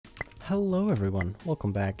Hello everyone,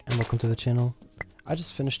 welcome back and welcome to the channel. I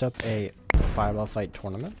just finished up a fireball fight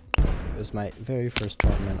tournament. It was my very first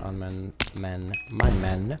tournament on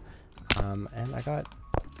minemen, and I got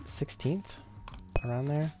 16th around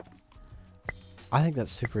there. I think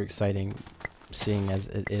that's super exciting, seeing as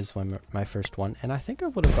it is my first one, and I think I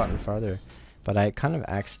would have gotten farther, but I kind of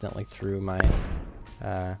accidentally threw my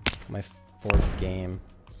my fourth game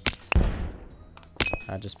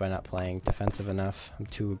just by not playing defensive enough. I'm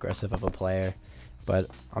too aggressive of a player,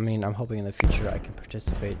 but I mean, I'm hoping in the future I can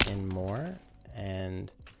participate in more,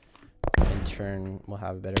 and in turn we'll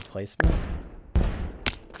have a better placement.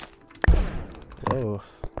 Whoa.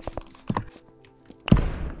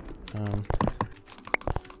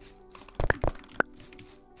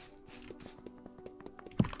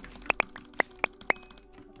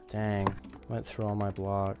 Dang, went through all my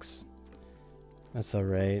blocks. That's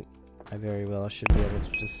alright. I very well should be able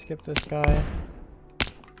to just skip this guy.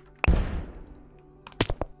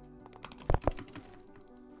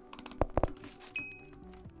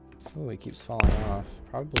 Oh, he keeps falling off.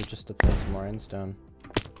 Probably just to place more endstone.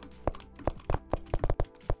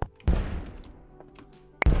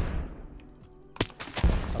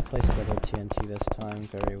 I'll place double TNT this time.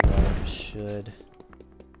 Very well, should.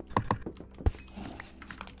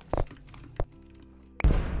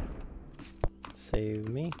 Save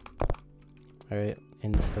me. Alright,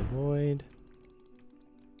 into the void.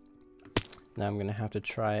 Now I'm gonna have to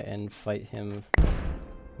try and fight him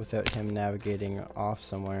without him navigating off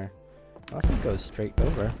somewhere. Unless he goes straight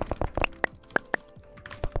over.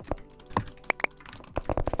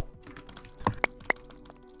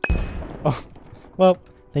 Oh, well,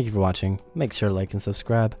 thank you for watching. Make sure to like and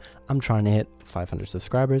subscribe. I'm trying to hit 500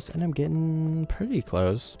 subscribers and I'm getting pretty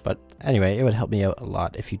close. But anyway, it would help me out a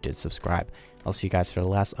lot if you did subscribe. I'll see you guys for the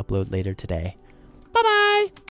last upload later today. Bye-bye!